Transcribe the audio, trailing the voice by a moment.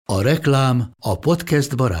A reklám a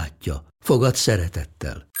podcast barátja. Fogad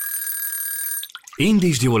szeretettel.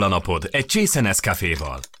 Indítsd jól a napod egy csésze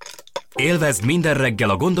Nescaféval. Élvezd minden reggel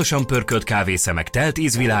a gondosan pörkölt kávészemek telt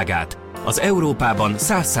ízvilágát, az Európában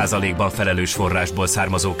 100%-ban felelős forrásból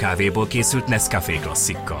származó kávéból készült Nescafé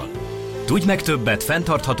klasszikkal. Tudj meg többet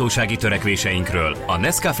fenntarthatósági törekvéseinkről a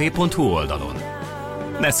nescafé.hu oldalon.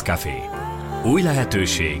 Nescafé. Új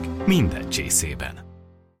lehetőség minden csészében.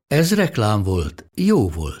 Ez reklám volt, jó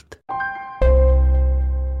volt.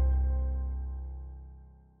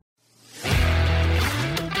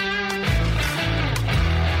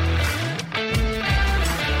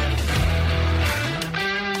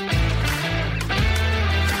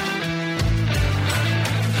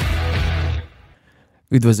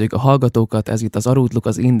 Üdvözlők a hallgatókat, ez itt az Arról,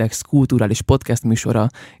 az Index kulturális podcast műsora.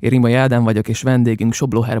 Én Rimai Ádám vagyok, és vendégünk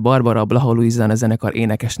Schoblocher Barbara, a Blahalouisiana zenekar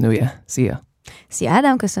énekesnője. Szia! Szia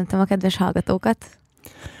Ádám, köszöntöm a kedves hallgatókat!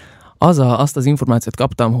 Azt az információt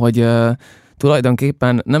kaptam, hogy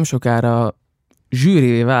tulajdonképpen nem sokára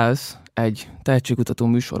zsűrivé válsz egy tehetségkutató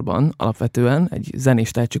műsorban, alapvetően egy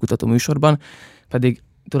zenés tehetségkutató műsorban, pedig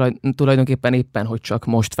tulajdonképpen éppen, hogy csak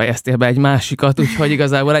most fejeztél be egy másikat, úgyhogy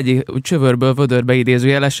igazából egy csövörből vödörbe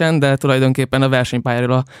idézőjelesen, de tulajdonképpen a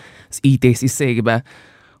versenypályáról az ítészi székbe.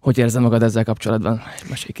 Hogy érzem magad ezzel kapcsolatban?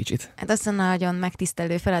 Mesélj kicsit. Hát azt a nagyon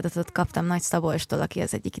megtisztelő feladatot kaptam Nagy Szabolcstól, aki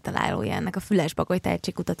az egyik kitalálója ennek a Fülesbagoly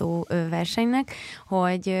Tehetségkutató versenynek,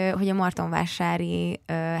 hogy a martonvásári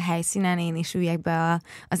helyszínen én is üljek be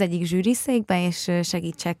az egyik zsűriszékbe, és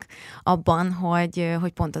segítsek abban,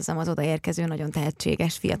 hogy pontozzam az odaérkező nagyon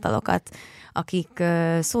tehetséges fiatalokat, akik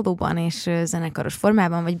szólóban és zenekaros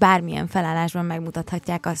formában, vagy bármilyen felállásban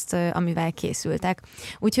megmutathatják azt, amivel készültek.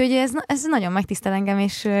 Úgyhogy ez nagyon megtisztel engem,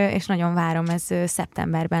 és nagyon várom, ez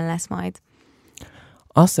szeptemberben lesz majd.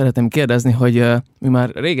 Azt szeretném kérdezni, hogy mi már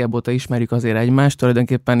régebb óta ismerjük azért egymást,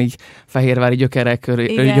 tulajdonképpen így fehérvári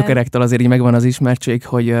gyökerektől azért így megvan az ismertség,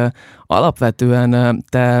 hogy alapvetően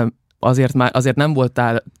te azért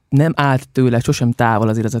nem állt tőle sosem távol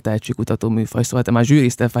azért ez a tehetségkutató műfaj, szóval te már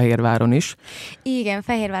zsűriztél Fehérváron is. Igen,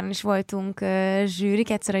 Fehérváron is voltunk zsűrik,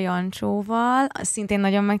 egyszer a Jancsóval, szintén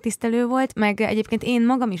nagyon megtisztelő volt, meg egyébként én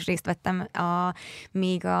magam is részt vettem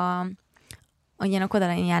még a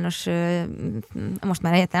Kodály János, most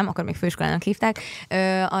már egyetem, akkor még főiskolának hívták,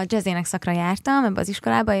 a jazzének szakra jártam ebbe az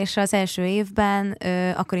iskolába, és az első évben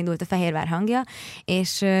akkor indult a Fehérvár hangja,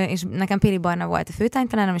 és nekem Péli Barna volt a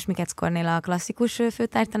főtárgytanárom, és Mikec Kornél a klasszikus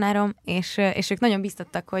főtárgytanárom, és ők nagyon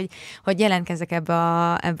biztattak, hogy jelentkezzek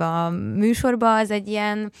ebbe a műsorba. Az egy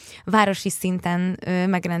ilyen városi szinten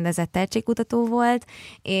megrendezett tehetségkutató volt,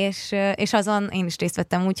 és azon én is részt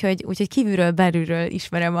vettem, úgyhogy kívülről, belülről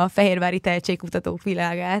ismerem a fehérvári tehetségkutatók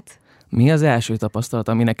világát. Mi az első tapasztalat,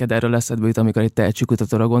 ami neked erről eszedbe jut, amikor egy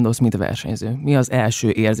tehetségkutatóra gondolsz, mint versenyző? Mi az első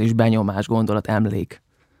érzés, benyomás, gondolat, emlék?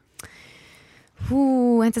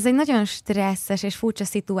 Hát ez egy nagyon stresszes és furcsa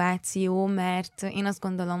szituáció, mert én azt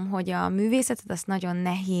gondolom, hogy a művészetet azt nagyon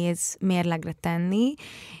nehéz mérlegre tenni,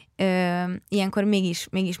 ilyenkor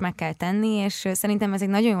mégis meg kell tenni, és szerintem ez egy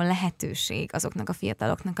nagyon jó lehetőség azoknak a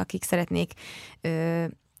fiataloknak, akik szeretnék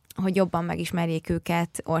hogy jobban megismerjék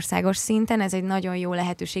őket országos szinten. Ez egy nagyon jó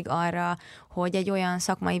lehetőség arra, hogy egy olyan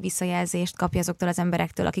szakmai visszajelzést kapja azoktól az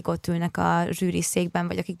emberektől, akik ott ülnek a zsűriszékben,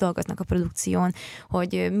 vagy akik dolgoznak a produkción,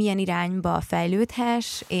 hogy milyen irányba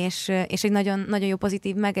fejlődhess, és egy nagyon, nagyon jó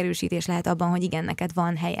pozitív megerősítés lehet abban, hogy igen, neked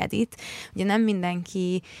van helyed itt. Ugye nem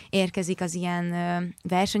mindenki érkezik az ilyen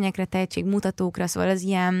versenyekre, tehetségmutatókra, szóval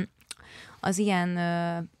az ilyen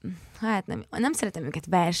hát nem szeretem őket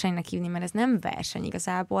versenynek hívni, mert ez nem verseny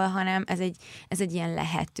igazából, hanem ez egy ilyen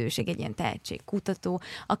lehetőség, egy ilyen tehetségkutató,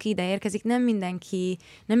 aki ide érkezik, nem mindenki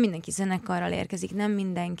zenekarral érkezik, nem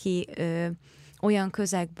mindenki olyan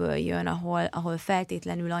közegből jön, ahol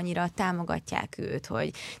feltétlenül annyira támogatják őt,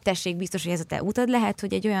 hogy tessék, biztos, hogy ez a te utad. Lehet,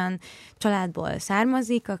 hogy egy olyan családból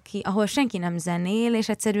származik, ahol senki nem zenél, és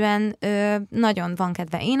egyszerűen nagyon van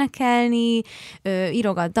kedve énekelni,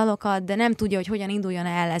 írogat dalokat, de nem tudja, hogy hogyan induljon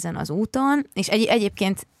el ezen az úton, és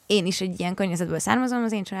egyébként én is egy ilyen környezetből származom,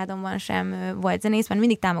 az én családomban sem volt zenész, mert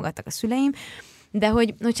mindig támogattak a szüleim, de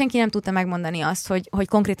hogy senki nem tudta megmondani azt, hogy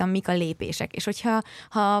konkrétan mik a lépések. És hogyha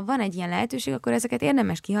van egy ilyen lehetőség, akkor ezeket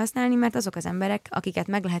érdemes kihasználni, mert azok az emberek, akiket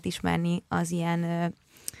meg lehet ismerni az ilyen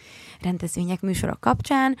rendezvények, műsorok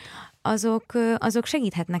kapcsán, azok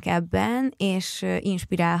segíthetnek ebben, és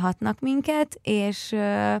inspirálhatnak minket, és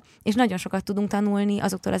nagyon sokat tudunk tanulni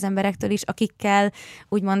azoktól az emberektől is, akikkel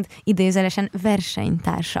úgymond idézőjelesen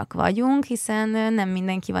versenytársak vagyunk, hiszen nem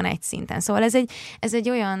mindenki van egy szinten. Szóval ez egy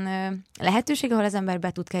olyan lehetőség, ahol az ember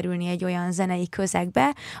be tud kerülni egy olyan zenei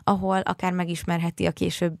közegbe, ahol akár megismerheti a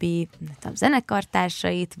későbbi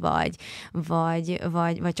zenekartársait, vagy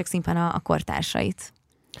csak szimplán a kortársait.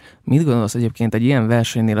 Mit gondolsz egyébként egy ilyen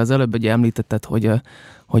versenynél? Az előbb ugye említetted, hogy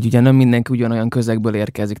ugye nem mindenki ugyanolyan közegből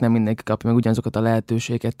érkezik, nem mindenki kapja meg ugyanazokat a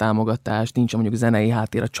lehetőségeket, támogatást, nincs mondjuk zenei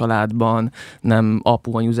háttér a családban, nem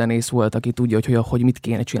apu, anyu zenész volt, aki tudja, hogy mit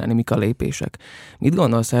kéne csinálni, mik a lépések. Mit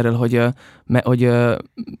gondolsz erről, hogy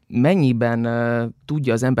mennyiben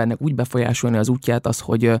tudja az embernek úgy befolyásolni az útját az,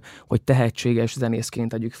 hogy tehetséges zenészként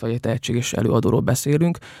tegyük fel, egy tehetséges előadóról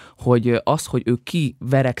beszélünk, hogy az, hogy ő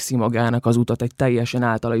kiverekszi magának az utat, egy teljesen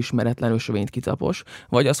általa ismeretlen ösvényt kitapos,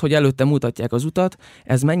 vagy az, hogy előtte mutatják az utat,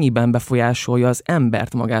 ez mennyiben befolyásolja az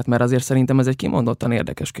embert magát, mert azért szerintem ez egy kimondottan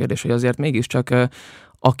érdekes kérdés, hogy azért mégiscsak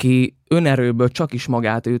aki önerőből csak is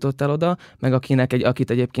magát jutott el oda, meg akit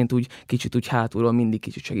egyébként úgy kicsit úgy hátulról mindig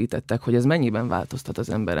kicsit segítettek, hogy ez mennyiben változtat az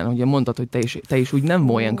emberen. Ugye mondtad, hogy te is úgy nem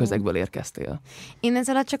olyan közegből érkeztél. Én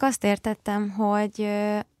ezzel alatt csak azt értettem,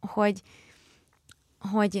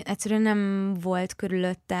 hogy egyszerűen nem volt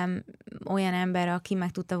körülöttem olyan ember, aki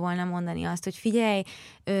meg tudta volna mondani azt, hogy figyelj,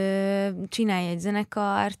 csinálj egy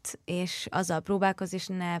zenekart, és azzal próbálkozz, és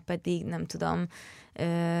ne pedig, nem tudom,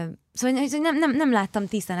 szóval nem láttam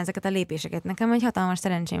tisztán ezeket a lépéseket. Nekem egy hatalmas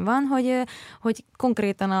szerencsém van, hogy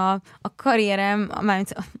konkrétan a karrierem,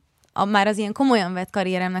 már az ilyen komolyan vett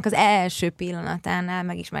karrieremnek az első pillanatánál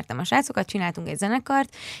megismertem a srácokat, csináltunk egy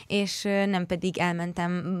zenekart, és nem pedig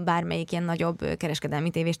elmentem bármelyik ilyen nagyobb kereskedelmi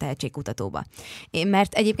tévés tehetségkutatóba.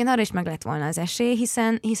 Mert egyébként arra is meg lett volna az esély,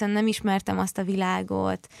 hiszen nem ismertem azt a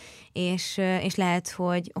világot, és lehet,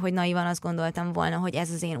 hogy naivan azt gondoltam volna, hogy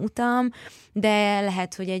ez az én utam, de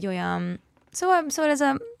lehet, hogy egy olyan... Szóval ez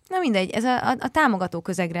na mindegy, ez a támogató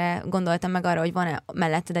közegre gondoltam meg arra, hogy van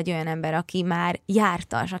melletted egy olyan ember, aki már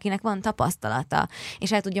jártas, akinek van tapasztalata,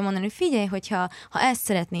 és el tudja mondani, hogy figyelj, hogyha ezt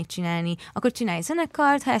szeretnéd csinálni, akkor csinálj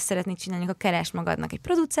zenekart, ha ezt szeretnéd csinálni, akkor keresd magadnak egy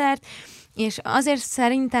producert, és azért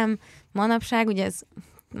szerintem manapság, ugye ez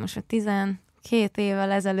most a 12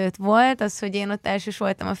 évvel ezelőtt volt, az, hogy én ott elsős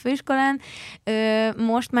voltam a főiskolán.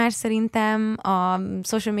 Most már szerintem a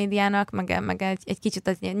social médiának, meg egy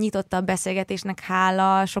kicsit nyitottabb beszélgetésnek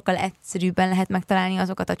hála, sokkal egyszerűbben lehet megtalálni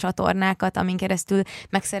azokat a csatornákat, amin keresztül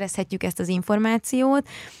megszerezhetjük ezt az információt.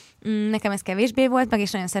 Nekem ez kevésbé volt, meg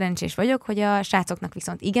és nagyon szerencsés vagyok, hogy a srácoknak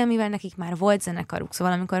viszont igen, mivel nekik már volt zenekaruk.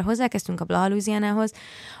 Szóval amikor hozzákezdtünk a Blahalouisianához,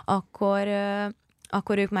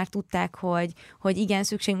 akkor ők már tudták, hogy igen,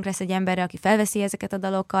 szükségünk lesz egy emberre, aki felveszi ezeket a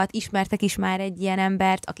dalokat, ismertek is már egy ilyen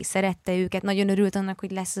embert, aki szerette őket, nagyon örült annak,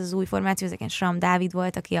 hogy lesz az új formáció, ezeken Schram Dávid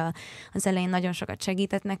volt, aki az elején nagyon sokat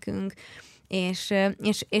segített nekünk, és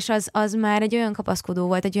az már egy olyan kapaszkodó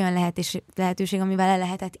volt, egy olyan lehetőség, amivel el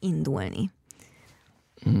lehetett indulni.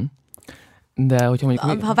 Mm. De hogyha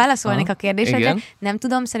mondjuk... Ha válaszolnék a kérdésedre, igen. Nem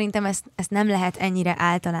tudom, szerintem ezt nem lehet ennyire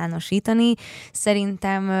általánosítani.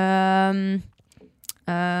 Szerintem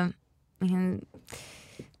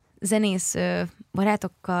zenész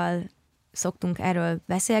barátokkal szoktunk erről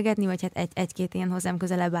beszélgetni, vagy hát egy-két ilyen hozzám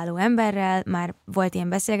közelebb álló emberrel már volt ilyen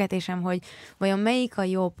beszélgetésem, hogy vajon melyik a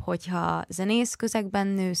jobb, hogyha zenész közegben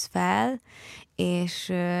nősz fel,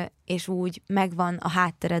 és úgy megvan a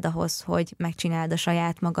háttered ahhoz, hogy megcsináld a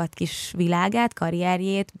saját magad kis világát,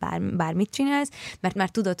 karrierjét, bármit csinálsz, mert már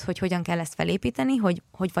tudod, hogy hogyan kell ezt felépíteni,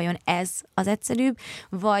 hogy vajon ez az egyszerűbb,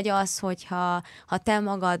 vagy az, hogyha te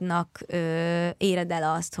magadnak éred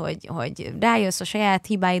el azt, hogy rájössz a saját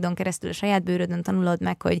hibáidon keresztül, a saját bőrödön tanulod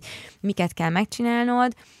meg, hogy miket kell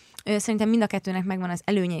megcsinálnod. Szerintem mind a kettőnek megvan az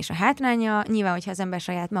előnye és a hátránya. Nyilván, hogyha az ember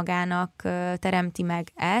saját magának teremti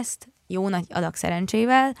meg ezt, jó nagy adag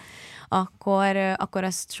szerencsével, akkor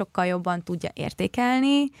azt sokkal jobban tudja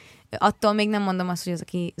értékelni. Attól még nem mondom azt, hogy az,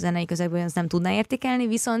 aki zenei közegben az nem tudná értékelni,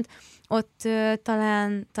 viszont ott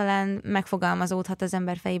talán megfogalmazódhat az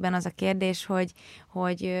ember fejében az a kérdés,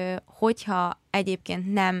 hogyha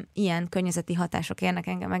egyébként nem ilyen környezeti hatások érnek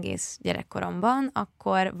engem egész gyerekkoromban,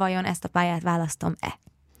 akkor vajon ezt a pályát választom-e?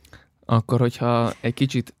 Akkor, hogyha egy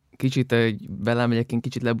kicsit belemegyek én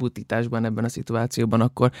kicsit lebutításban ebben a szituációban,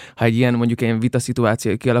 akkor ha egy ilyen mondjuk ilyen vita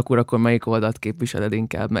szituáció kialakul, akkor melyik oldalt képviseled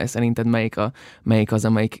inkább? Mert szerinted melyik az,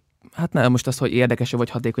 amelyik, hát nem most az, hogy érdekesebb vagy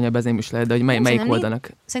hatékonyabb, ez nem is lehet, de hogy melyik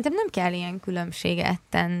oldalnak? Szerintem nem kell ilyen különbséget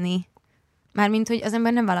tenni. Mármint, hogy az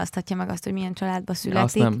ember nem választhatja meg azt, hogy milyen családba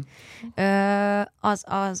születik. Az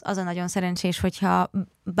a nagyon szerencsés, hogyha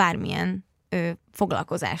bármilyen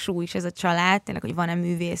foglalkozású is ez a család, tényleg, hogy van-e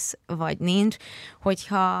művész, vagy nincs,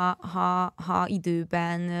 hogyha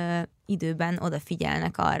időben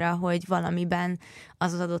odafigyelnek arra, hogy valamiben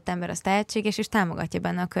az adott ember az tehetséges, és támogatja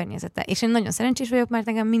benne a környezete. És én nagyon szerencsés vagyok, mert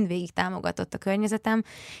engem mindvégig támogatott a környezetem,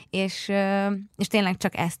 és tényleg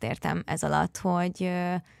csak ezt értem ez alatt, hogy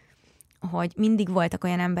mindig voltak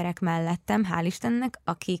olyan emberek mellettem, hál' Istennek,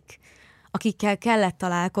 akikkel kellett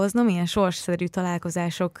találkoznom, ilyen sorsszerű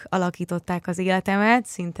találkozások alakították az életemet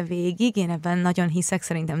szinte végig, én ebben nagyon hiszek,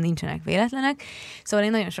 szerintem nincsenek véletlenek. Szóval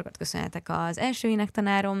én nagyon sokat köszönhetek az első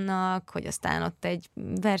énektanáromnak, hogy aztán ott egy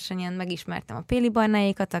versenyen megismertem a Péli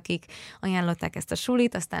Barnáékat, akik ajánlották ezt a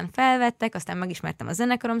sulit, aztán felvettek, aztán megismertem a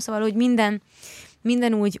zenekarom, szóval úgy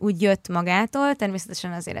minden úgy jött magától,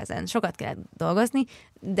 természetesen azért ezen sokat kellett dolgozni,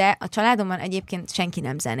 de a családomban egyébként senki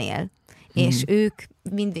nem zenél. És ők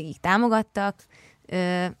mindvégig támogattak,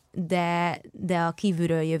 de a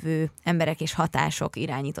kívülről jövő emberek és hatások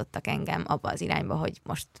irányítottak engem abba az irányba, hogy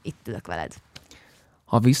most itt ülök veled.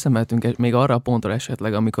 Ha visszamehetünk még arra a pontra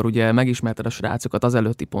esetleg, amikor ugye megismerted a srácokat az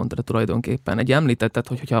előtti pontra tulajdonképpen, egy említetted,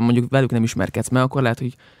 hogyha mondjuk velük nem ismerkedsz meg, akkor lehet,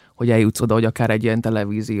 hogy eljutsz oda, hogy akár egy ilyen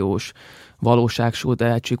televíziós valóságshow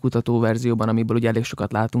tehetségkutató verzióban, amiből ugye elég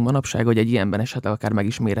sokat látunk manapság, hogy egy ilyenben esetleg akár meg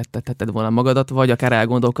is mérettetted volna magadat, vagy akár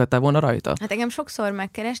elgondolkodtál volna rajta? Hát engem sokszor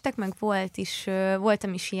megkerestek, meg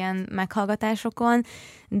voltam is ilyen meghallgatásokon,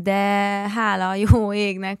 de hála jó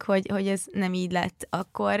égnek, hogy ez nem így lett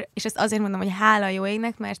akkor, és ezt azért mondom, hogy hála jó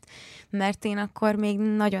égnek, mert én akkor még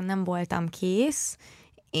nagyon nem voltam kész,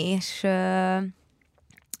 és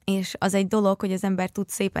az egy dolog, hogy az ember tud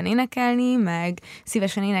szépen énekelni, meg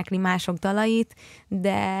szívesen énekli mások dalait,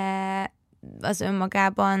 de az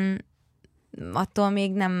önmagában attól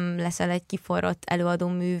még nem leszel egy kiforrott előadó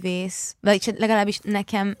művész. Vagy legalábbis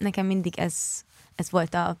nekem mindig ez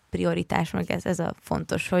volt a prioritás, meg ez a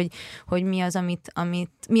fontos, hogy mi az,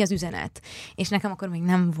 mi az üzenet. És nekem akkor még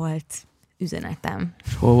nem volt üzenetem.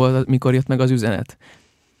 És hol volt, mikor jött meg az üzenet?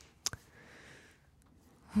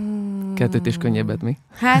 Kettőt is könnyebbet mi?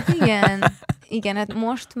 Hát igen, hát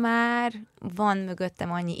most már van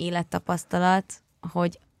mögöttem annyi élettapasztalat,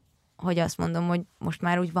 hogy azt mondom, hogy most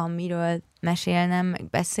már úgy van miről mesélnem, meg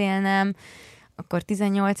beszélnem. Akkor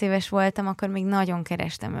 18 éves voltam, akkor még nagyon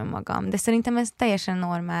kerestem önmagam. De szerintem ez teljesen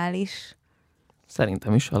normális.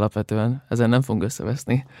 Szerintem is alapvetően. Ezen nem fogunk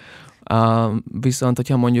összeveszni. Viszont,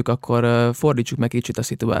 hogyha mondjuk, akkor fordítsuk meg kicsit a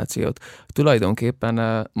szituációt.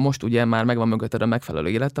 Tulajdonképpen most ugye már megvan mögötted a megfelelő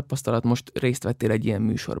élettapasztalat, most részt vettél egy ilyen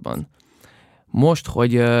műsorban. Most,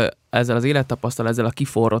 hogy ezzel az élettapasztalat, ezzel a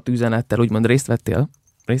kiforrott üzenettel úgymond részt vettél,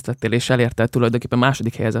 és elérted tulajdonképpen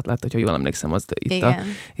második helyezett lett, hogyha jól emlékszem, az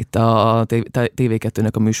itt a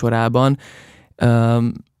TV2-nek a műsorában.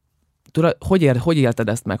 Hogy élted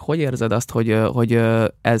ezt meg? Hogy érzed azt, hogy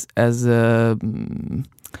ez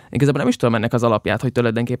igazából nem is tudom ennek az alapját, hogy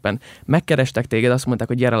tulajdonképpen megkerestek téged, azt mondták,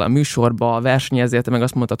 hogy gyere el a műsorba, versenyezzél, te meg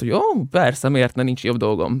azt mondtad, hogy persze, miért ne, nincs jobb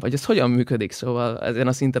dolgom. Vagy ez hogyan működik? Szóval ezen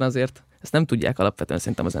a szinten azért ezt nem tudják alapvetően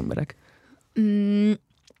szerintem az emberek.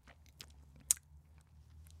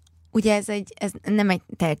 Ugye ez nem egy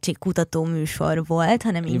tehetségkutató műsor volt,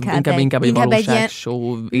 hanem inkább egy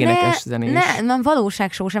valóságshow, énekes-zenés. Nem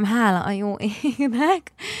valóságshow sem, hála a jó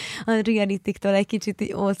égnek. A realityktől egy kicsit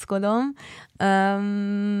így óckodom.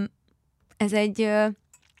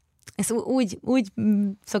 Ez úgy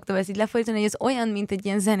szoktam ezt így lefordítani, hogy ez olyan, mint egy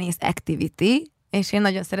ilyen zenész activity, és én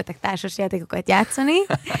nagyon szeretek társas játékokat játszani,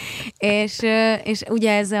 és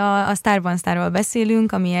ugye ez a Sztárról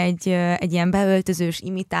beszélünk, ami egy ilyen beöltözős,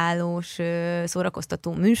 imitálós,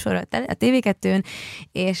 szórakoztató műsor a TV2-n,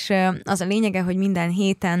 és az a lényege, hogy minden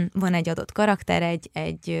héten van egy adott karakter,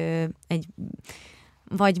 egy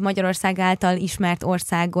vagy Magyarország által ismert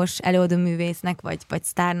országos előadóművésznek, vagy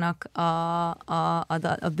sztárnak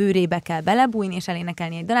a bőrébe kell belebújni, és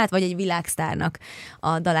elénekelni egy dalát, vagy egy világsztárnak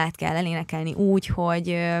a dalát kell elénekelni úgy, hogy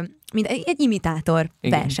mint egy imitátor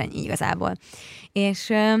verseny igazából.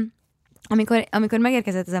 És amikor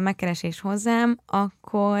megérkezett ez a megkeresés hozzám,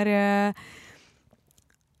 akkor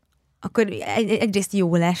egyrészt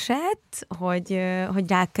jól esett, hogy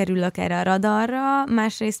rákerülök erre a radarra,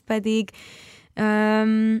 másrészt pedig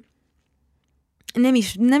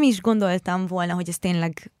nem is gondoltam volna, hogy ez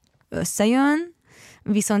tényleg összejön,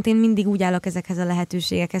 viszont én mindig úgy állok ezekhez a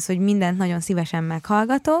lehetőségekhez, hogy mindent nagyon szívesen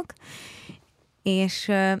meghallgatok,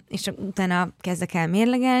 és csak utána kezdek el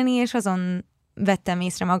mérlegelni, és azon vettem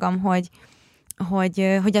észre magam, hogy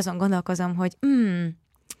azon gondolkozom, hogy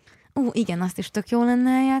Igen, azt is tök jó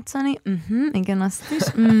lenne eljátszani. Igen, azt is.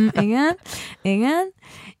 Igen.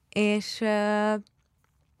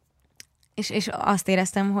 És azt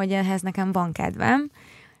éreztem, hogy ehhez nekem van kedvem,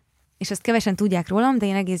 és ezt kevesen tudják rólam, de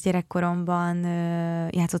én egész gyerekkoromban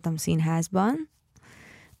játszottam színházban,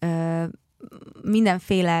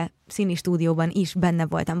 mindenféle színi stúdióban is benne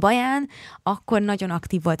voltam baján, akkor nagyon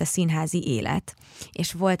aktív volt a színházi élet.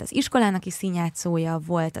 És volt az iskolának is színjátszója,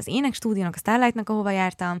 volt az énekstúdiónak, a Starlightnak, ahova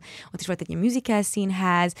jártam, ott is volt egy musical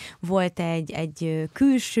színház, volt egy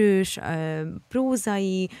külsős,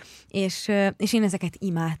 prózai, és én ezeket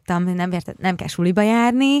imádtam, nem kell suliba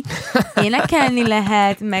járni, énekelni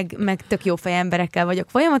lehet, meg tök jó fejemberekkel vagyok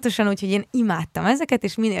folyamatosan, úgyhogy én imádtam ezeket,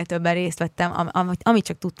 és minél többen részt vettem, amit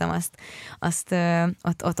csak tudtam, azt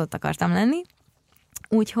ott akartam lenni.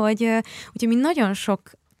 Úgyhogy mi nagyon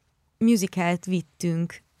sok musicalt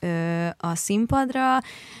vittünk a színpadra.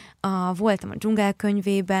 Voltam a Dzsungel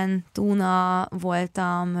könyvében, Tuna,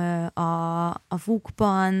 voltam a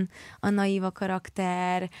Vukban, a Naiva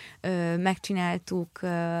karakter, megcsináltuk,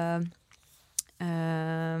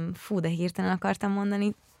 de hirtelen akartam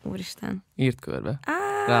mondani, úristen. Írt körbe.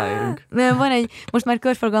 Ráérünk. Most már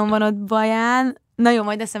körforgalom van ott Baján, nagyon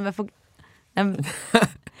majd eszembe fog, nem...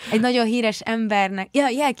 Egy nagyon híres embernek,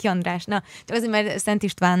 Jelki András, csak azért, mert Szent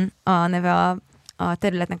István a neve a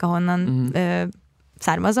területnek, ahonnan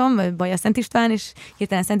származom, Baja Szent István, és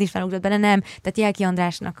hirtelen Szent István ugrott bele, nem. Tehát Jelki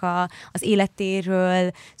Andrásnak az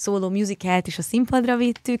életéről szóló musicalt is a színpadra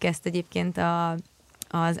vittük, ezt egyébként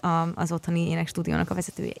az otthoni énekstúdiónak a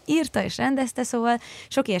vezetője írta és rendezte, szóval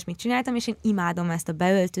sok ilyesmit csináltam, és én imádom ezt a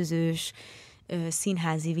beöltözős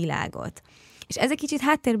színházi világot. És ez egy kicsit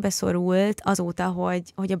háttérbe szorult azóta,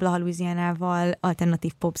 hogy a Blahalouisianával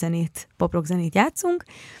alternatív pop-rock zenét játszunk,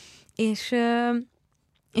 és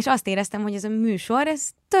azt éreztem, hogy ez a műsor, ez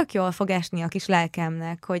tök jól fog esni a kis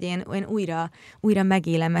lelkemnek, hogy én újra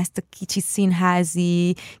megélem ezt a kicsit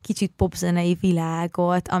színházi, kicsit popzenei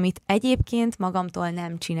világot, amit egyébként magamtól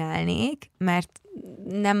nem csinálnék, mert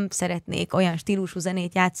nem szeretnék olyan stílusú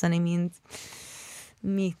zenét játszani, mint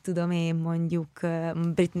mit tudom én, mondjuk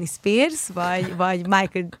Britney Spears, vagy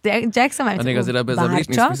Michael Jackson. Még azért ebben ez a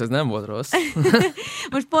Britney Spears, ez nem volt rossz.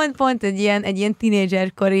 Most pont egy ilyen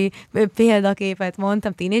tínédzserkori példaképet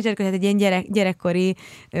mondtam, hát egy ilyen gyerekkori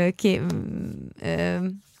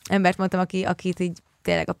embert mondtam, akit így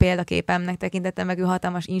tényleg a példaképemnek tekintettem, meg ő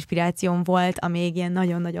hatalmas inspirációm volt, amíg ilyen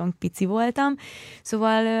nagyon-nagyon pici voltam.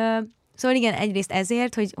 Szóval igen, egyrészt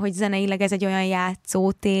ezért, hogy zeneileg ez egy olyan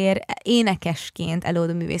játszótér, énekesként,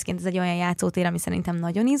 előadó művészként ez egy olyan játszótér, ami szerintem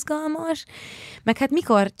nagyon izgalmas, meg hát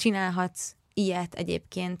mikor csinálhatsz ilyet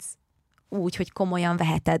egyébként úgy, hogy komolyan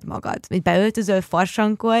veheted magad, hogy beöltözöl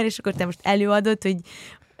farsankor, és akkor te most előadod, hogy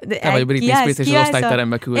te vagy Britney Spears, és az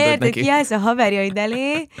osztályterembe küldöd neki. Kiállsz a haverjaid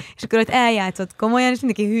elé, és akkor ott eljátszott komolyan, és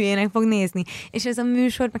mindenki hülyének fog nézni. És ez a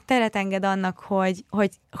műsor meg teret enged annak, hogy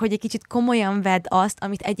egy kicsit komolyan vedd azt,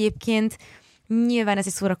 amit egyébként nyilván ez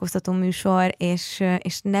egy szórakoztató műsor,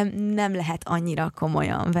 és nem lehet annyira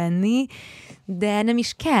komolyan venni, de nem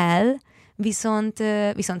is kell, viszont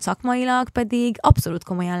szakmailag pedig abszolút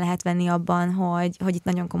komolyan lehet venni abban, hogy itt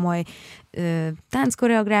nagyon komoly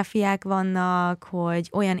tánckoreográfiák vannak, hogy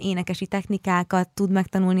olyan énekesi technikákat tud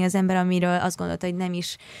megtanulni az ember, amiről azt gondolta, hogy nem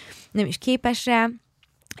is képes rá,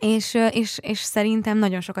 és szerintem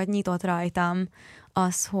nagyon sokat nyitott rajtam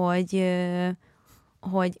az, hogy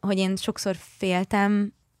én sokszor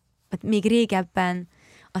féltem, még régebben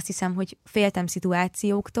azt hiszem, hogy féltem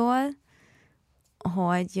szituációktól,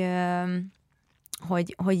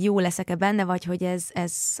 hogy jó leszek-e benne, vagy hogy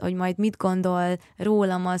hogy majd mit gondol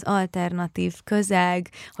rólam az alternatív közeg,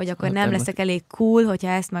 hogy akkor nem leszek elég cool, hogyha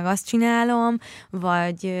ezt meg azt csinálom,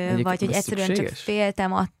 vagy hogy egyszerűen csak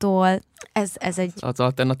féltem attól. Az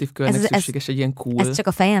alternatív körnek szükséges egy ilyen cool. Ez csak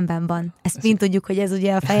a fejemben van. Ezt mind tudjuk, hogy ez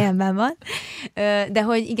ugye a fejemben van. De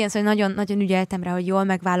hogy igen, szóval nagyon, nagyon ügyeltem rá, hogy jól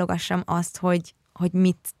megválogassam azt, hogy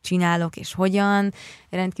mit csinálok és hogyan,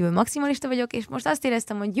 rendkívül maximalista vagyok, és most azt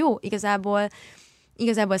éreztem, hogy jó,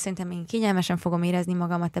 igazából szerintem én kényelmesen fogom érezni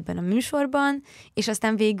magamat ebben a műsorban, és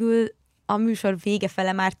aztán végül a műsor vége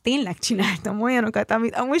fele már tényleg csináltam olyanokat,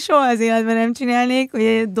 amit amúgy soha az életben nem csinálnék, hogy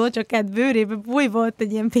egy Doja Cat bőrébe bújva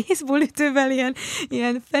egy ilyen baseballütővel,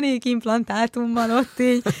 ilyen fenékimplantátummal ott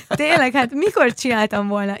így. Tényleg, hát mikor csináltam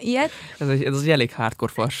volna ilyet? Ez egy elég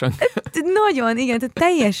hardcore farsang. Nagyon, igen,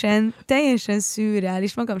 tehát teljesen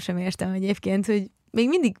szürreális. Magam sem értem egyébként, hogy még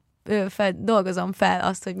mindig dolgozom fel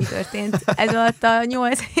azt, hogy mi történt ez alatt a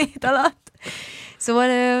 8 hét alatt.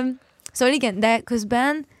 Szóval igen, de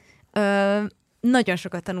közben nagyon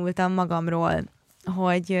sokat tanultam magamról,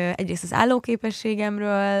 hogy egyrészt az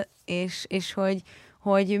állóképességemről, és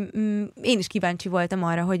hogy én is kíváncsi voltam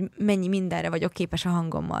arra, hogy mennyi mindenre vagyok képes a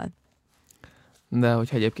hangommal. De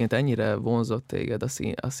hogyha egyébként ennyire vonzott téged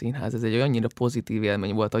a színház, ez egy annyira pozitív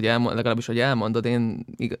élmény volt, hogy legalábbis, hogy elmondod,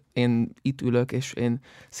 én itt ülök, és én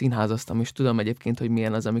színházaztam, és tudom egyébként, hogy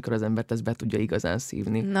milyen az, amikor az embert ezt be tudja igazán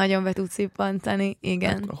szívni. Nagyon be tudsz szippantani,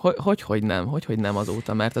 igen. Hogy nem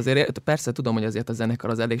azóta, mert azért persze tudom, hogy azért a zenekar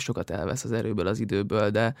az elég sokat elvesz az erőből, az időből,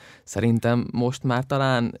 de szerintem most már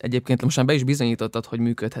talán egyébként most már be is bizonyítottad, hogy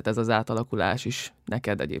működhet ez az átalakulás is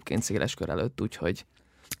neked egyébként széles kör előtt, úgyhogy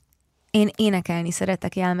én énekelni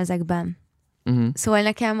szeretek jelmezekben. Szóval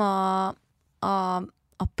nekem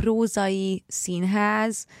a prózai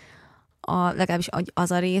színház, legalábbis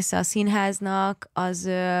az a része a színháznak, az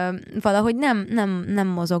valahogy nem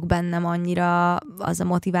mozog bennem annyira az a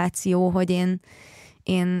motiváció, hogy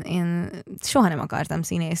én soha nem akartam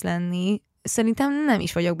színész lenni. Szerintem nem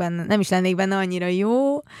is vagyok benne, nem is lennék benne annyira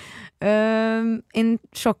jó. Én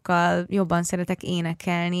sokkal jobban szeretek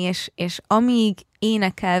énekelni, és amíg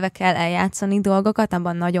énekelve kell eljátszani dolgokat,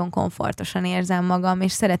 abban nagyon komfortosan érzem magam,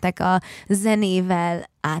 és szeretek a zenével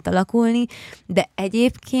átalakulni, de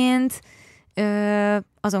egyébként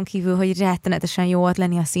azon kívül, hogy rettenetesen jó volt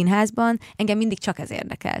lenni a színházban, engem mindig csak ez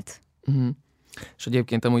érdekelt. És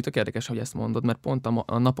egyébként amúgy tök érdekes, hogy ezt mondod, mert pont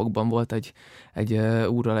a napokban volt egy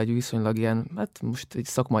úrral egy viszonylag ilyen, hát most egy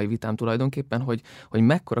szakmai vitám tulajdonképpen, hogy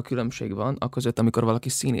mekkora különbség van a között, amikor valaki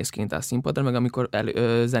színészként áll színpadra, meg amikor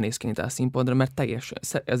zenészként áll színpadra, mert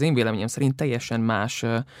az én véleményem szerint teljesen más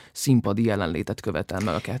színpadi jelenlétet követel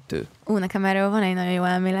meg a kettő. Nekem erről van egy nagyon jó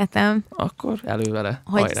elméletem. Akkor elő vele.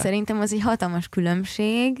 Hogy hajrá. Szerintem az egy hatalmas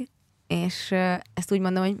különbség, és ezt úgy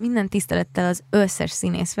mondom, hogy minden tisztelettel az összes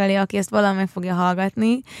színész felé, aki ezt valamelyik fogja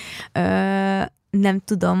hallgatni, nem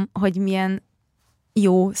tudom, hogy milyen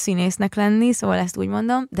jó színésznek lenni, szóval ezt úgy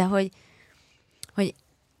mondom, de hogy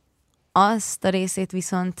azt a részét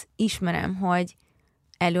viszont ismerem, hogy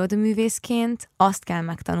előadóművészként azt kell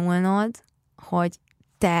megtanulnod, hogy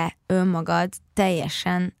te önmagad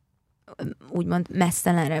teljesen úgymond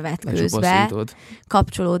messzelenre vetkőzve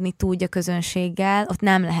kapcsolódni tudj a közönséggel, ott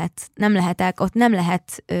nincs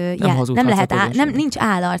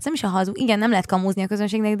állarc, nem is a hazug, igen, nem lehet kamúzni a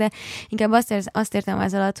közönségnek, de inkább azt értem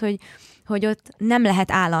ez alatt, hogy ott nem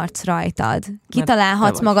lehet állarc rajtad.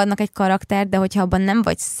 Kitalálhatsz magadnak egy karaktert, de hogyha abban nem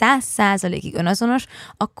vagy 100%-ig önazonos,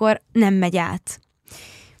 akkor nem megy át.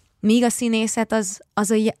 Míg a színészet az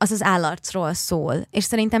állarcról szól. És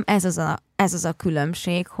szerintem ez az a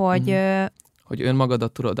különbség, hogy... Hogy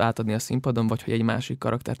önmagadat tudod átadni a színpadon, vagy hogy egy másik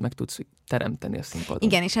karaktert meg tudsz teremteni a színpadon.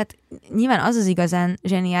 Igen, és hát nyilván az igazán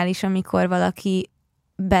zseniális, amikor valaki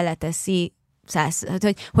beleteszi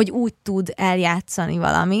hogy úgy tud eljátszani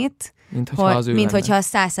valamit, mint hogyha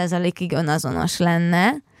 100%-ig önazonos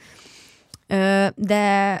lenne. De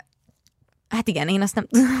hát igen, én azt nem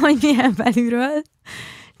tudom, hogy milyen belülről.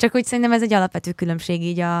 Csak hogy szerintem ez egy alapvető különbség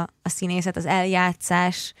így a színészet, az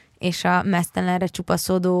eljátszás és a mesztelenre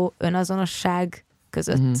csupaszodó önazonosság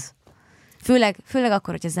között. Főleg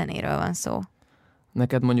akkor, hogyha zenéről van szó.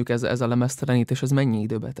 Neked mondjuk ez a lemeztelenítés, az mennyi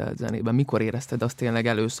időbe telt zenében? Mikor érezted azt tényleg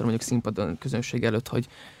először mondjuk színpadon közönség előtt, hogy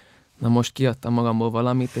na most kiadtam magamból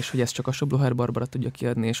valamit, és hogy ezt csak a Schoblocher Barbara tudja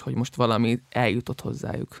kiadni, és hogy most valami eljutott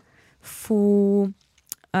hozzájuk?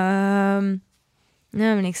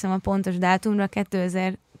 Nem emlékszem a pontos dátumra,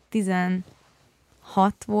 2016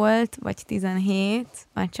 volt, vagy 17,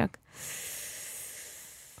 vagy csak...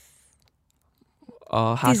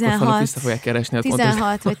 A házkorfanok vissza fogják keresni a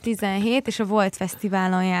 16 vagy 17, és a Volt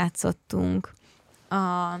Fesztiválon játszottunk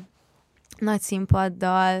a nagy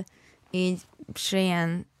színpaddal, így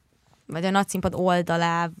ilyen, vagy a nagy színpad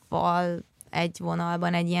oldalával egy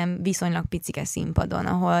vonalban, egy ilyen viszonylag picike színpadon,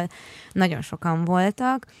 ahol nagyon sokan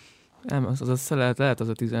voltak. Nem, lehet az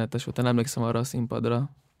a 17-es volt, nem emlékszem arra a színpadra.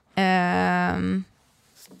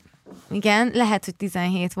 Igen, lehet, hogy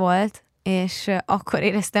 17 volt, és akkor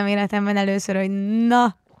éreztem életemben először, hogy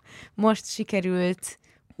na, most sikerült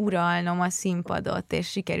uralnom a színpadot, és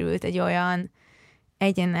sikerült egy olyan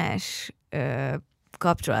egyenes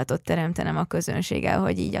kapcsolatot teremtenem a közönséggel,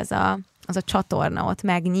 hogy így az a csatorna ott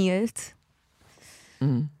megnyílt.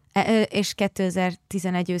 És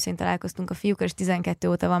 2011 őszén találkoztunk a fiúkkal, és 12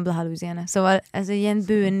 óta van Blahalouisiana. Szóval ez egy ilyen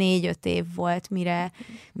bő 4-5 év volt,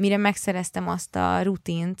 mire megszereztem azt a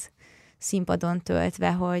rutint színpadon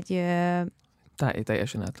töltve, hogy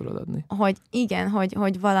teljesen át tudod adni. Hogy igen,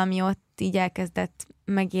 hogy valami ott így elkezdett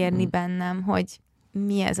megérni bennem, hogy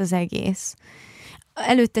mi ez az egész.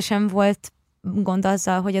 Előtte sem volt gond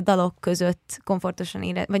azzal, hogy a dalok között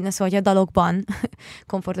komfortosan hogy a dalokban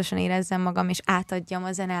komfortosan érezzem magam, és átadjam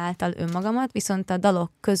a zene által önmagamat, viszont a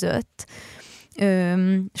dalok között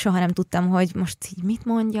Soha nem tudtam, hogy most így mit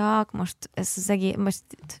mondjak, most ez az egész, most,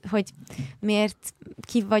 hogy miért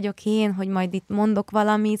ki vagyok én, hogy majd itt mondok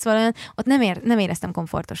valamit, szóval ott nem éreztem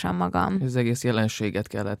komfortosan magam. Az egész jelenséget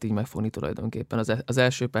kellett így megfogni tulajdonképpen. Az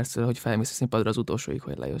első percről, hogy felmész a színpadra, az utolsóig,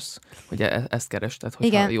 hogy lejössz. Hogy ezt kerested,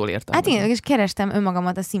 hogyha jól értem. Hát igen, és kerestem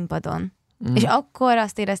önmagamat a színpadon. És akkor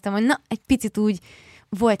azt éreztem, hogy egy picit úgy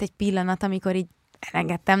volt egy pillanat, amikor így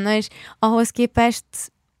elengedtem, és ahhoz képest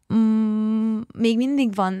még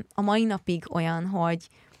mindig van a mai napig olyan,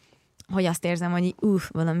 hogy azt érzem, hogy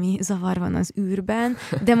valami zavar van az űrben,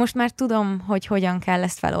 de most már tudom, hogy hogyan kell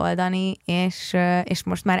ezt feloldani, és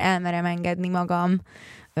most már elmerem engedni magam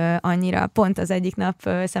annyira. Pont az egyik nap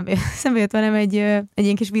szembe jött velem egy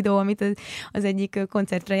ilyen kis videó, amit az egyik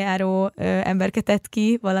koncertre járó emberke tett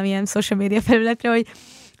ki valamilyen social media felületre,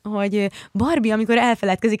 hogy Barbie, amikor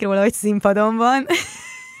elfeledkezik róla, hogy színpadon van,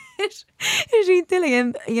 és így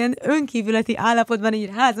tényleg ilyen önkívületi állapotban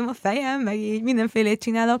így rázom a fejem, meg így mindenfélét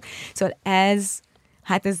csinálok. Szóval ez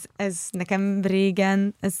nekem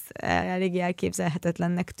régen, ez elég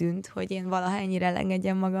elképzelhetetlennek tűnt, hogy én valaha ennyire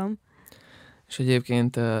elengedjem magam. És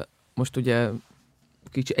egyébként most ugye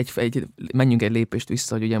menjünk egy lépést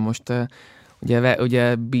vissza, hogy ugye most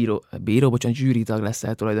ugye zsűritag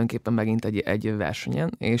leszel tulajdonképpen megint egy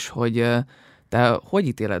versenyen, és hogy te hogy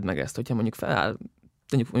ítéled meg ezt, hogyha mondjuk feláll,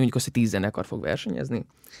 mondjuk azt, hogy 10 zenekar fog versenyezni,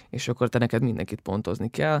 és akkor te neked mindenkit pontozni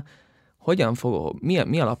kell.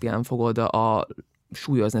 Mi alapján fogod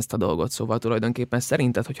súlyozni ezt a dolgot? Szóval tulajdonképpen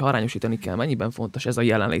szerinted, hogyha arányosítani kell, mennyiben fontos ez a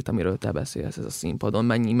jelenlét, amiről te beszélsz, ez a színpadon,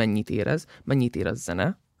 mennyit érez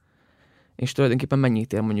zene, és tulajdonképpen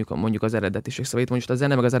mennyit ér mondjuk az eredetiség. Szóval itt mondjuk a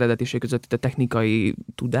zene meg az eredetiség között itt a technikai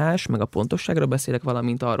tudás, meg a pontosságra beszélek,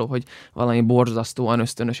 valamint arról, hogy valami borzasztóan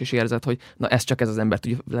ösztönös, és érzed, hogy ez az ember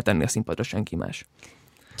tudja letenni a színpadra, senki más.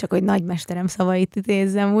 Csak hogy nagymesterem szavait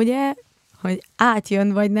idézzem, ugye? Hogy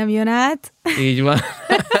átjön, vagy nem jön át. Így van.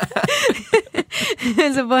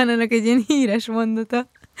 Ez a Barnának egy ilyen híres mondata.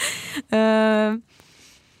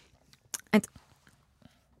 Hát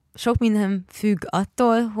sok minden függ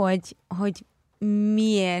attól, hogy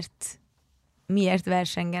miért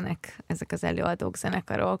versengenek ezek az előadók,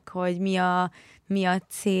 zenekarok, hogy mi a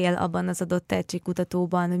cél abban az adott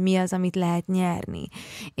tehetségkutatóban, hogy mi az, amit lehet nyerni.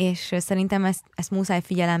 És szerintem ezt muszáj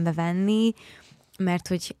figyelembe venni, mert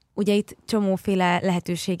hogy ugye itt csomóféle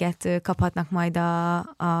lehetőséget kaphatnak majd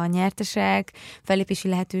a nyertesek, fellépési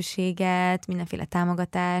lehetőséget, mindenféle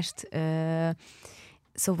támogatást,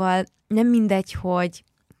 szóval nem mindegy,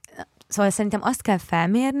 szóval szerintem azt kell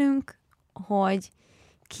felmérnünk, hogy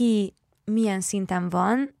ki milyen szinten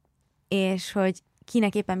van, és hogy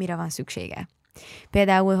kinek éppen mire van szüksége.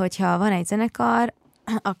 Például, hogyha van egy zenekar,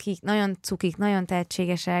 akik nagyon cukik, nagyon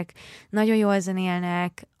tehetségesek, nagyon jól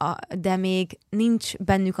zenélnek, de még nincs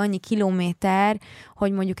bennük annyi kilométer,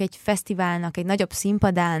 hogy mondjuk egy fesztiválnak, egy nagyobb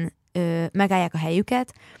színpadán megállják a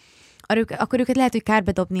helyüket, akkor őket lehet, hogy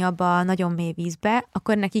kárba dobni abba a nagyon mély vízbe,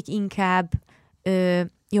 akkor nekik inkább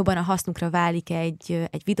jobban a hasznukra válik egy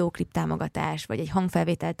videóklip támogatás, vagy egy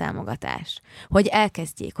hangfelvétel támogatás, hogy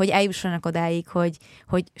elkezdjék, hogy eljussanak odáig, hogy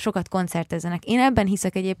sokat koncertezzenek. Én ebben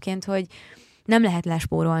hiszek egyébként, hogy nem lehet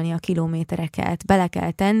lespórolni a kilométereket, bele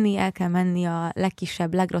kell tenni, el kell menni a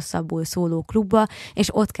legkisebb, legrosszabbul szóló klubba,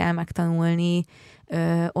 és ott kell megtanulni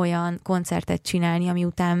olyan koncertet csinálni, ami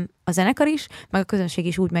után a zenekar is, meg a közönség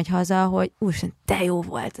is úgy megy haza, hogy úristen, de jó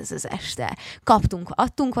volt ez az este.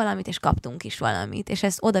 Adtunk valamit, és kaptunk is valamit, és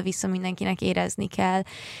ezt oda-vissza mindenkinek érezni kell,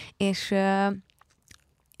 és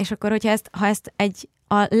akkor, hogyha ha ezt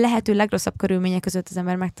a lehető legrosszabb körülmények között az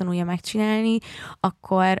ember megtanulja megcsinálni,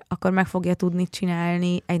 akkor meg fogja tudni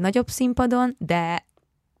csinálni egy nagyobb színpadon, de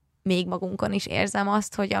még magunkon is érzem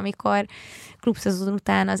azt, hogy amikor klubszezon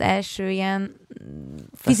után az első ilyen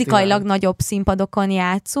fizikailag nagyobb színpadokon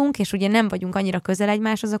játszunk, és ugye nem vagyunk annyira közel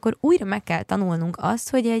egymáshoz, akkor újra meg kell tanulnunk azt,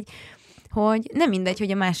 hogy nem mindegy,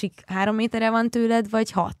 hogy a másik 3 méterre van tőled,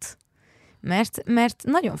 vagy 6. Mert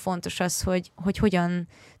nagyon fontos az, hogy hogyan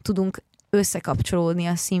tudunk összekapcsolódni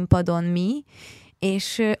a színpadon mi,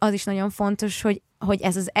 és az is nagyon fontos, hogy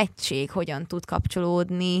ez az egység hogyan tud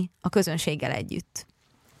kapcsolódni a közönséggel együtt.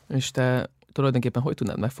 És te tulajdonképpen hogy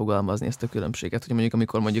tudnád megfogalmazni ezt a különbséget? Hogy mondjuk,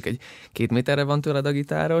 amikor mondjuk egy 2 méterre van tőled a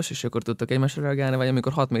gitáros, és akkor tudtok egymásra reagálni, vagy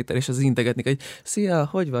amikor 6 méter, és az integetnik, hogy szia,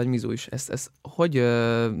 hogy vagy, Mizu is? Ezt hogy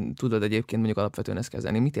tudod egyébként mondjuk alapvetően ezt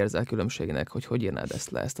kezelni? Mit érzel különbségnek? Hogy írnád ezt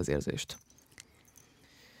le, ezt az érzést?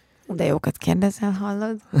 De jókat kérdezel,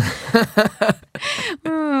 hallod?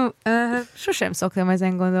 Sosem szoktam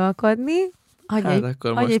ezen gondolkodni.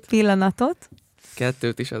 Hagyj egy pillanatot.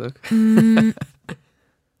 2 is adok.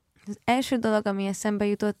 Az első dolog, ami eszembe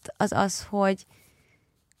jutott, az, hogy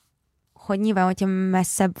hogy nyilván, hogyha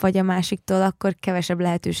messzebb vagy a másiktól, akkor kevesebb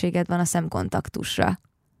lehetőséged van a szemkontaktusra.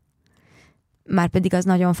 Márpedig az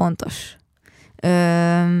nagyon fontos.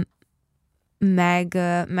 Meg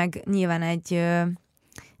nyilván egy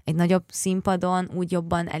nagyobb színpadon úgy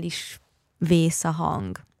jobban el is vész a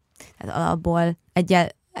hang. Tehát alapból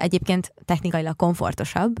egyébként technikailag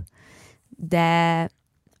komfortosabb, de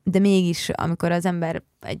mégis, amikor az ember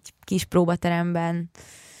egy kis próbateremben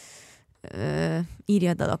írja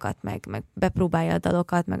a dalokat, meg bepróbálja a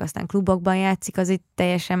dalokat, meg aztán klubokban játszik, az egy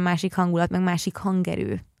teljesen másik hangulat, meg másik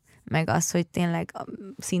hangerő, meg az, hogy tényleg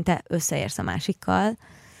szinte összeérsz a másikkal.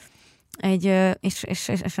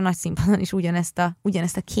 És a nagy színpadon is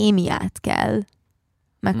ugyanezt a kémiát kell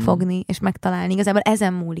megfogni és megtalálni. Igazából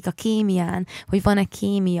ezen múlik a kémián, hogy van-e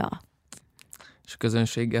kémia. És a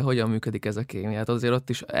közönséggel hogyan működik ez a kémia? Hát azért ott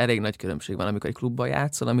is elég nagy különbség van, amikor egy klubban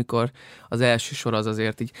játszol, amikor az első sor az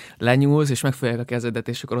azért így lenyúlsz, és megfogják a kezedet,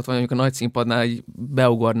 és akkor ott van, amikor a nagy színpadnál így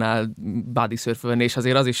beugornál body surfölni, és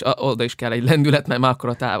azért az is, oda is kell egy lendület, mert már akkor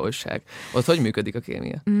a távolság. Ott hogy működik a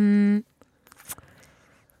kémia?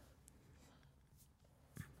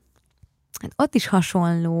 Hát ott is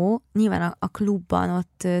hasonló, nyilván a klubban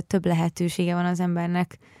ott több lehetősége van az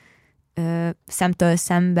embernek szemtől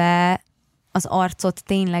szembe, az arcot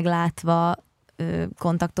tényleg látva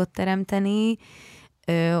kontaktot teremteni.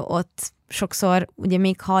 Ott sokszor ugye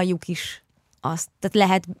még halljuk is azt, tehát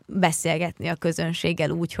lehet beszélgetni a közönséggel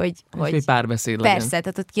úgy, hogy párbeszéd legyen. Persze,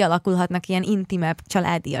 tehát ott kialakulhatnak ilyen intimebb,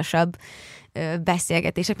 családiasabb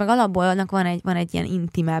beszélgetések, meg alapból annak van egy ilyen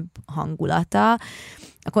intimebb hangulata.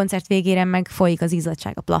 A koncert végére meg folyik az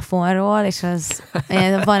izzadság a plafonról, és az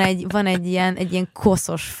van egy ilyen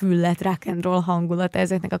koszos füllet rock and roll hangulata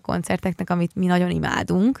ezeknek a koncerteknek, amit mi nagyon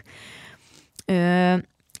imádunk.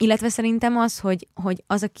 Illetve szerintem az, hogy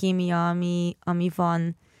az a kémia, ami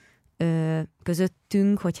van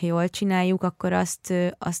közöttünk, hogyha jól csináljuk, akkor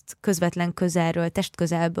azt közvetlen közelről,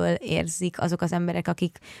 testközelből érzik azok az emberek,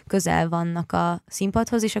 akik közel vannak a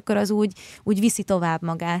színpadhoz, és akkor az úgy viszi tovább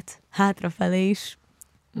magát, hátrafelé is.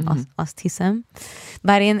 Azt hiszem.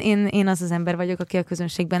 Bár én az az ember vagyok, aki a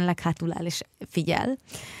közönségben leghátul áll és figyel.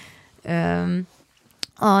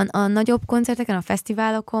 A nagyobb koncerteken, a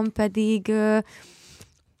fesztiválokon pedig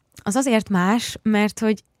az azért más, mert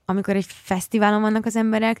hogy amikor egy fesztiválon vannak az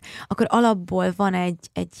emberek, akkor alapból van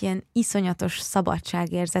egy ilyen iszonyatos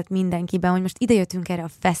szabadságérzet mindenkiben, hogy most idejöttünk erre a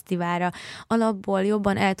fesztiválra, alapból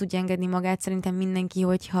jobban el tudja engedni magát szerintem mindenki,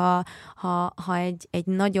 hogyha egy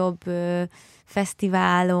nagyobb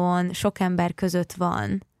fesztiválon sok ember között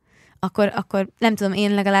van, akkor nem tudom,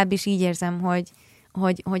 én legalábbis így érzem,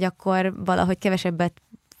 hogy akkor valahogy kevesebbet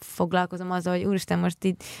foglalkozom azzal, hogy úristen, most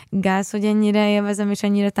itt gáz, hogy ennyire élvezem, és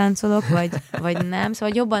ennyire táncolok, vagy nem.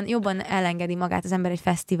 Szóval jobban elengedi magát az ember egy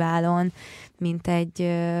fesztiválon, mint egy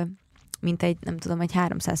nem tudom, egy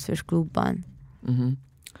 300 fős klubban.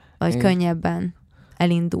 Vagy könnyebben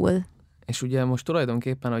elindul. És ugye most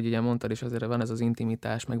tulajdonképpen, ahogy ugye mondtad, és azért van ez az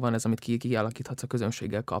intimitás, meg van ez, amit kialakíthatsz a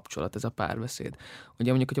közönséggel kapcsolat, ez a párbeszéd. Ugye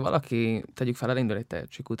mondjuk, hogyha valaki, tegyük fel, elindul egy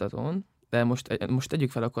tehetségkutatón, de most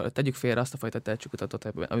tegyük félre azt a fajta tehetségkutatót,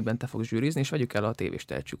 amiben te fogsz zsűrizni, és vegyük el a tévés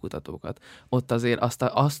tehetségkutatókat. Ott azért azt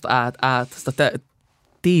a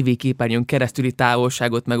tévéképernyőn keresztüli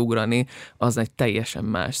távolságot megugrani, az egy teljesen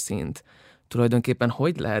más szint. Tulajdonképpen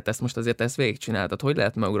hogy lehet ezt, most azért ezt végigcsináltad, hogy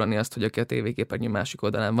lehet megugrani azt, hogy aki a tévéképernyő másik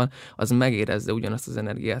oldalán van, az megérezze ugyanazt az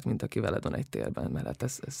energiát, mint aki veled van egy térben, mert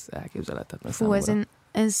ez elképzelhetetlen számomra.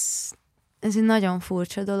 Ez egy nagyon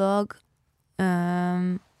furcsa dolog.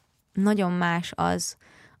 Nagyon más az,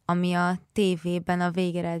 ami a tévében a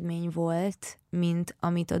végeredmény volt, mint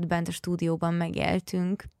amit ott bent a stúdióban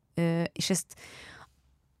megéltünk, és ezt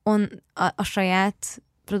a saját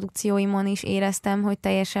produkcióimon is éreztem, hogy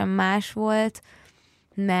teljesen más volt,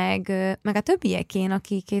 meg a többiekén,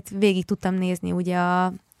 akiket végig tudtam nézni ugye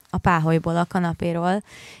a páholyból, a kanapéról,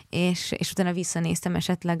 és utána visszanéztem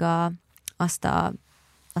esetleg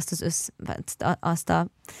azt a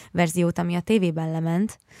verziót, ami a tévében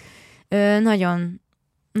lement. Nagyon,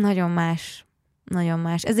 nagyon más. Nagyon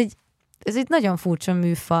más. Ez egy nagyon furcsa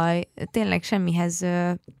műfaj. Tényleg semmihez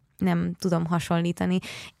nem tudom hasonlítani.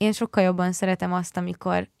 Én sokkal jobban szeretem azt,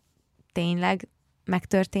 amikor tényleg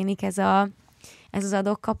megtörténik ez az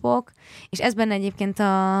adok-kapok, és ez benne egyébként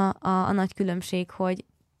a nagy különbség, hogy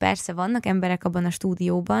persze vannak emberek abban a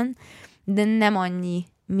stúdióban, de nem annyi,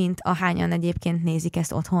 mint ahányan egyébként nézik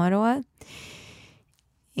ezt otthonról.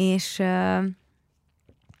 És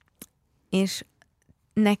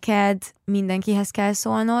neked mindenkihez kell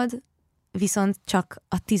szólnod, viszont csak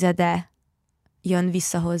a 10 jön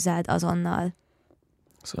vissza hozzád azonnal.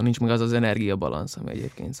 Szóval nincs meg az energiabalansz, ami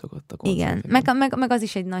egyébként szokott a koncerteken. Igen, meg az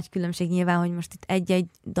is egy nagy különbség nyilván, hogy most itt egy-egy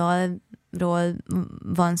dalról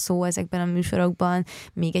van szó ezekben a műsorokban,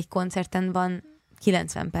 még egy koncerten van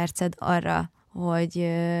 90 perced arra,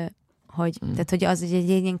 tehát, hogy az egy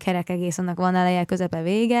ilyen kerek egész, annak van eleje, közepe,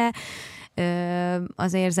 vége,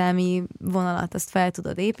 az érzelmi vonalat azt fel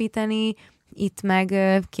tudod építeni, itt meg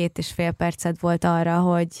 2,5 perced volt arra,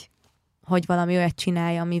 hogy valami olyat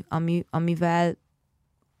csinálj, amivel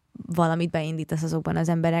valamit beindítasz azokban az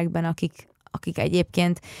emberekben, akik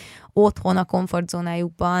egyébként otthon a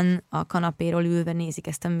komfortzónájukban a kanapéról ülve nézik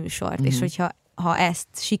ezt a műsort, és hogyha ezt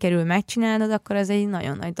sikerül megcsinálnod, akkor ez egy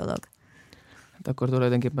nagyon nagy dolog. Hát akkor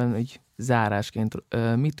tulajdonképpen így zárásként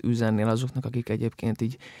mit üzennél azoknak, akik egyébként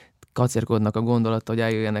így kacérkodnak a gondolattal, hogy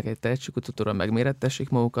eljöjjenek egy tehetségkutatóra, megmérettessék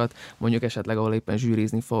magukat, mondjuk esetleg ahol éppen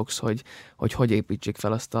zsűrizni fogsz, hogy építsék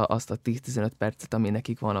fel azt a 10-15 percet, ami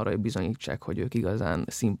nekik van arra, hogy bizonyítsák, hogy ők igazán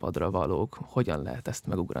színpadra valók. Hogyan lehet ezt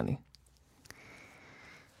megugrani?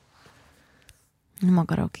 Nem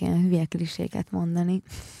akarok ilyen hülye kliséket mondani.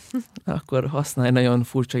 Akkor használj nagyon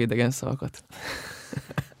furcsa idegen szavakat.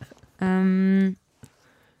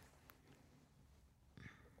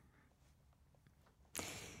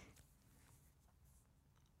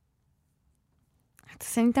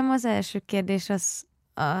 Szerintem az első kérdés az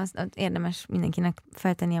érdemes mindenkinek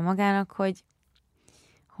feltennie magának,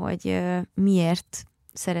 hogy miért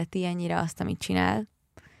szereti ennyire azt, amit csinál,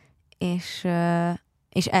 és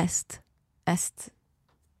ezt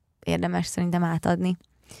érdemes szerintem átadni,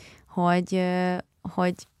 hogy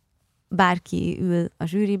bárki ül a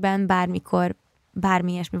zsűriben, bármikor,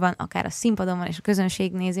 bármi ilyesmi van, akár a színpadon van, és a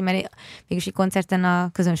közönség nézi, mert mégis egy koncerten a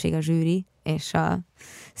közönség a zsűri, és a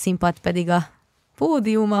színpad pedig a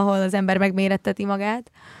pódium, ahol az ember megméretteti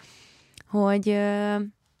magát, hogy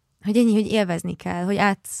ennyi, hogy élvezni kell, hogy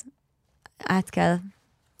át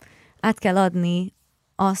kell adni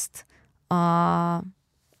azt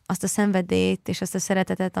a szenvedélyt és azt a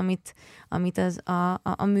szeretetet, amit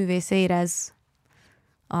a művész érez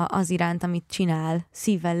az iránt, amit csinál,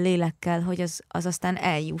 szívvel, lélekkel, hogy az aztán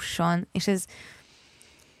eljusson. És ez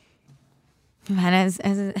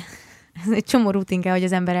egy csomó rutin kell, hogy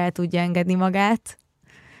az ember el tudja engedni magát,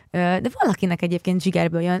 de valakinek egyébként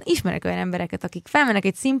zsigerből jön. Ismerek olyan embereket, akik felmennek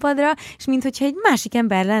egy színpadra, és minthogyha egy másik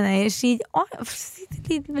ember lenne, és így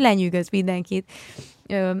lenyűgöz mindenkit.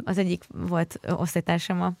 Az egyik volt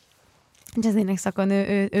osztálytársam a jazz-ének szakon,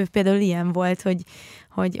 ő például ilyen volt,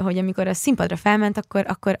 hogy amikor a színpadra felment,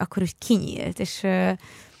 akkor úgy kinyílt, és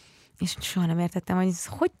soha nem értettem, hogy ezt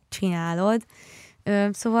hogy csinálod.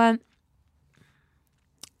 Szóval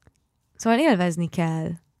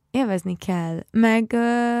élvezni kell, meg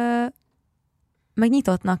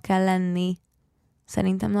nyitottnak kell lenni,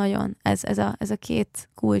 szerintem nagyon. Ez a két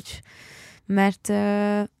kulcs, mert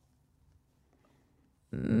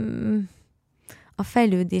a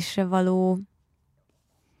fejlődésre való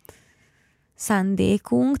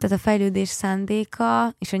szándékunk, tehát a fejlődés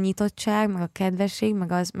szándéka, és a nyitottság, meg a kedvesség,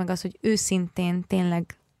 meg az, hogy őszintén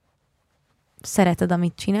tényleg szereted,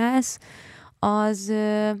 amit csinálsz,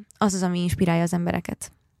 az, ami inspirálja az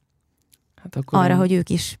embereket. Hát akkor arra, hogy ők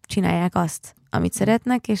is csinálják azt, amit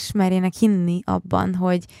szeretnek, és merjenek hinni abban,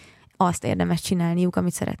 hogy azt érdemes csinálniuk,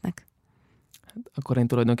 amit szeretnek. Akkor én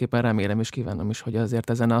tulajdonképpen remélem és kívánom is, hogy azért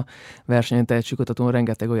ezen a versenyen tehetségkutatón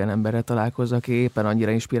rengeteg olyan emberrel találkozz, aki éppen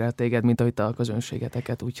annyira inspirált téged, mint ahogy te a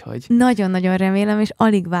közönségeteket, úgyhogy... Nagyon-nagyon remélem, és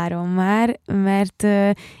alig várom már, mert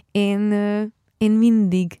én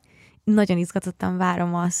mindig nagyon izgatottan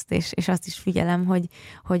várom azt, és azt is figyelem,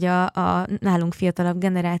 hogy a nálunk fiatalabb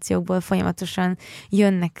generációkból folyamatosan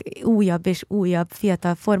jönnek újabb és újabb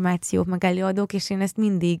fiatal formációk, meg előadók, és én ezt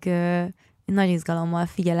mindig nagy izgalommal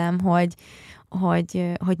figyelem,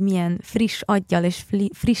 hogy milyen friss aggyal és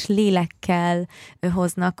friss lélekkel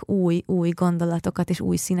hoznak új gondolatokat és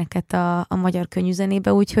új színeket a magyar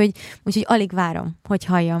könnyűzenébe, úgyhogy alig várom, hogy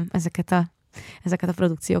halljam ezeket a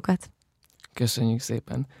produkciókat. Köszönjük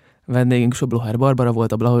szépen! Vendégünk Schoblocher Barbara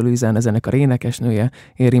volt, a Blahalouisiana zenekar énekesnője,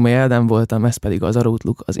 én Rimai Ádám voltam, ez pedig az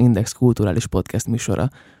Outlook, az Index kulturális podcast műsora.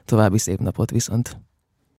 További szép napot viszont!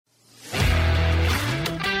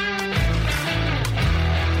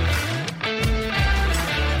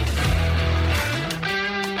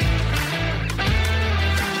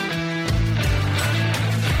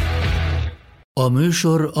 A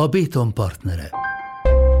műsor a Béton partnere.